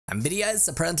Nvidia is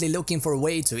apparently looking for a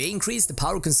way to increase the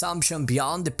power consumption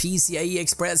beyond the PCI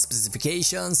Express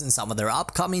specifications in some of their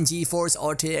upcoming GeForce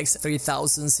RTX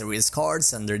 3000 series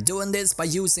cards, and they're doing this by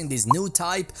using this new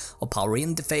type of power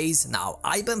interface. Now,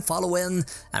 I've been following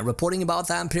and reporting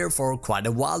about Ampere for quite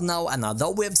a while now, and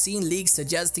although we have seen leaks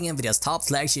suggesting Nvidia's top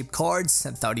flagship cards,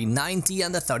 the 3090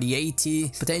 and the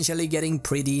 3080, potentially getting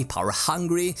pretty power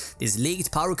hungry, this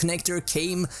leaked power connector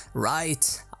came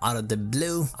right out of the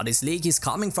blue. Now, this leak is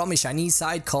coming from a Chinese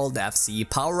site called FC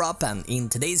PowerUp, and in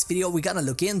today's video we're gonna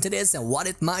look into this and what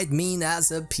it might mean as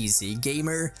a PC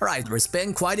gamer. Alright, there's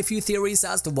been quite a few theories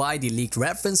as to why the leaked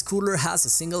reference cooler has a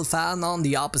single fan on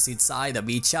the opposite side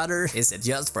of each other. Is it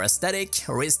just for aesthetic,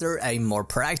 or is there a more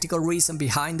practical reason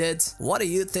behind it? What do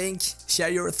you think? Share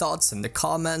your thoughts in the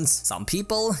comments. Some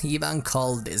people even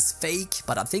call this fake,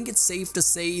 but I think it's safe to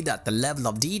say that the level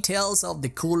of details of the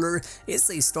cooler is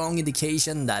a strong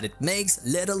indication that it makes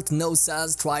little to no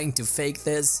sense trying to fake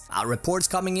this. Our reports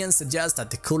coming in suggest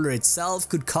that the cooler itself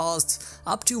could cost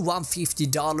up to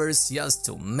 $150 just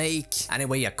to make.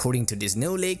 Anyway, according to this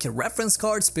new leak, reference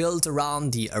cards built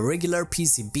around the irregular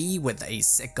PCB with a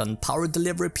second power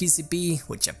delivery PCB,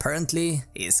 which apparently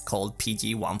is called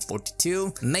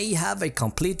PG142, may have a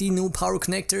completely new power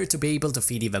connector to be able to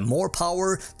feed even more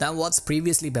power than what's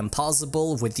previously been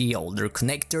possible with the older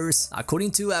connectors.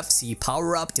 According to FC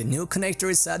PowerUp, the new connector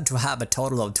is said to have a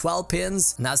total of 12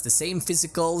 pins and has the same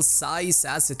physical size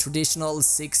as the traditional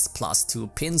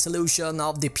 6+2 pin solution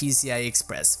of the PCI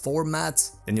Express format.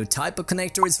 The new type of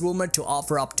connector is rumored to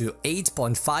offer up to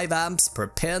 8.5 amps per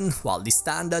pin, while the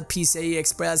standard PCI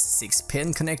Express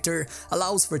 6-pin connector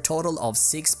allows for a total of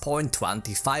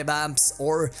 6.25 amps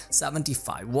or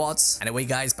 75 watts. Anyway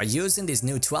guys, by using this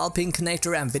new 12-pin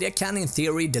connector, Nvidia can in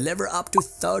theory deliver up to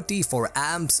 34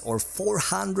 amps or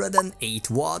 408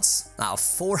 watts. Now,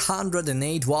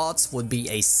 408 watts would be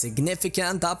a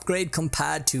significant upgrade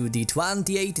compared to the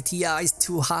 2080 Ti's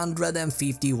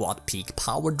 250 watt peak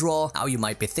power draw. Now you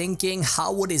might be thinking,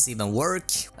 how would this even work?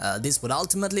 This would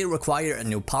ultimately require a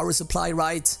new power supply,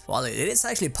 right? Well, it is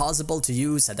actually possible to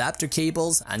use adapter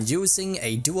cables, and using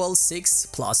a dual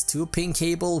 6+2 pin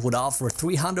cable would offer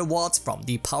 300 watts from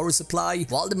the power supply,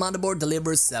 while the motherboard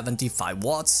delivers 75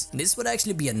 watts. This would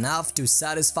actually be enough to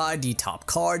satisfy the top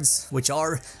cards, which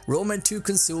are rumored to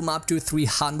consume up to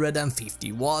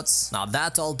 350 watts. Now,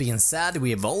 that all being said, we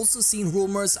have also seen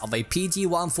rumors of a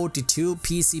PG142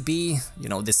 PCB, you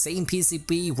know, the same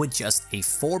PCB with just a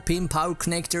 4-pin power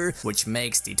connector, which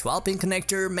makes the 12-pin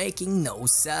connector making no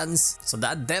sense. So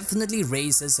that definitely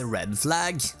raises a red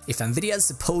flag. If Nvidia is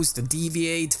supposed to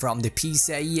deviate from the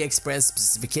PCI Express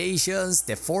specifications,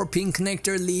 the 4-pin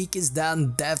connector leak is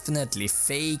then definitely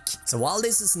fake. So while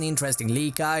this is an interesting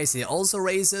leak, guys, it also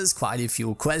raises quite a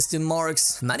few question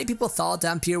marks. Many people thought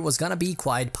Ampere was gonna be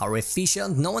quite power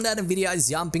efficient, knowing that Nvidia is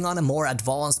jumping on a more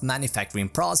advanced manufacturing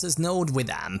process node with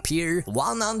Ampere.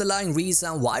 One underlying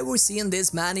reason why we're seeing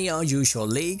this many unusual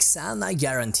leaks, and I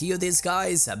guarantee you this,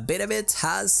 guys, a bit of it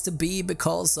has to be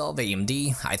because of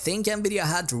AMD. I think Nvidia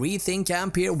had to rethink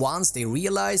Ampere once they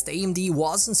realized AMD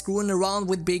wasn't screwing around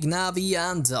with Big Navi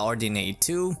and RDNA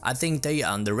 2. I think they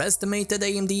underestimated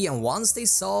AMD, and once they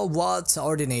saw what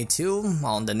RDNA 2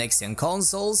 on the next gen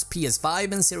consoles,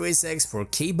 PS5 and Series X were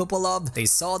capable of, they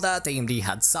saw that AMD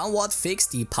had somewhat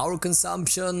fixed the power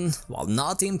consumption while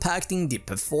not impacting the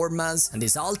performance, and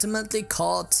this ultimately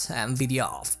caught Nvidia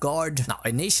off guard. Now,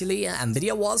 initially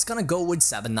Nvidia was gonna go with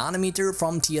 7nm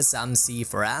from TSMC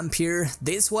for Ampere.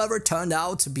 This, however, turned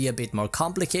out to be a bit more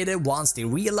complicated once they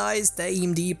realized that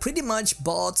AMD pretty much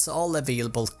bought all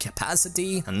available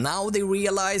capacity, and now they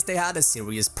realized they had a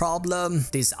serious problem.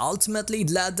 This ultimately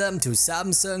led them to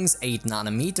Samsung's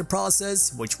 8nm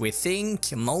process, which we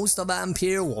think most of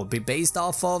Ampere will be based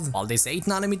off of. While this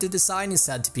 8nm design is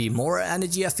said to be more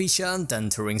energy efficient than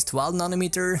Turing's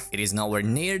 12nm, it is nowhere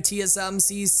near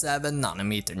TSMC's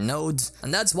 7nm node,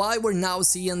 and that's why we're now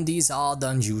seeing these odd,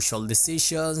 unusual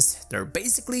decisions. They're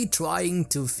basically trying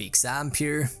to fix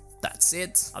Ampere. That's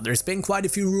it. There's been quite a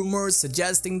few rumors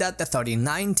suggesting that the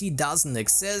 3090 doesn't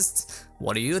exist.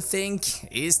 What do you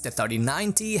think? Is the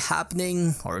 3090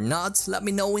 happening or not? Let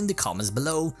me know in the comments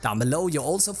below. Down below you'll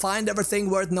also find everything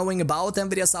worth knowing about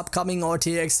Nvidia's upcoming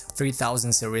RTX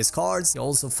 3000 series cards. You'll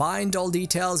also find all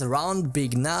details around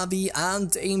Big Navi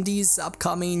and AMD's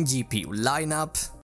upcoming GPU lineup.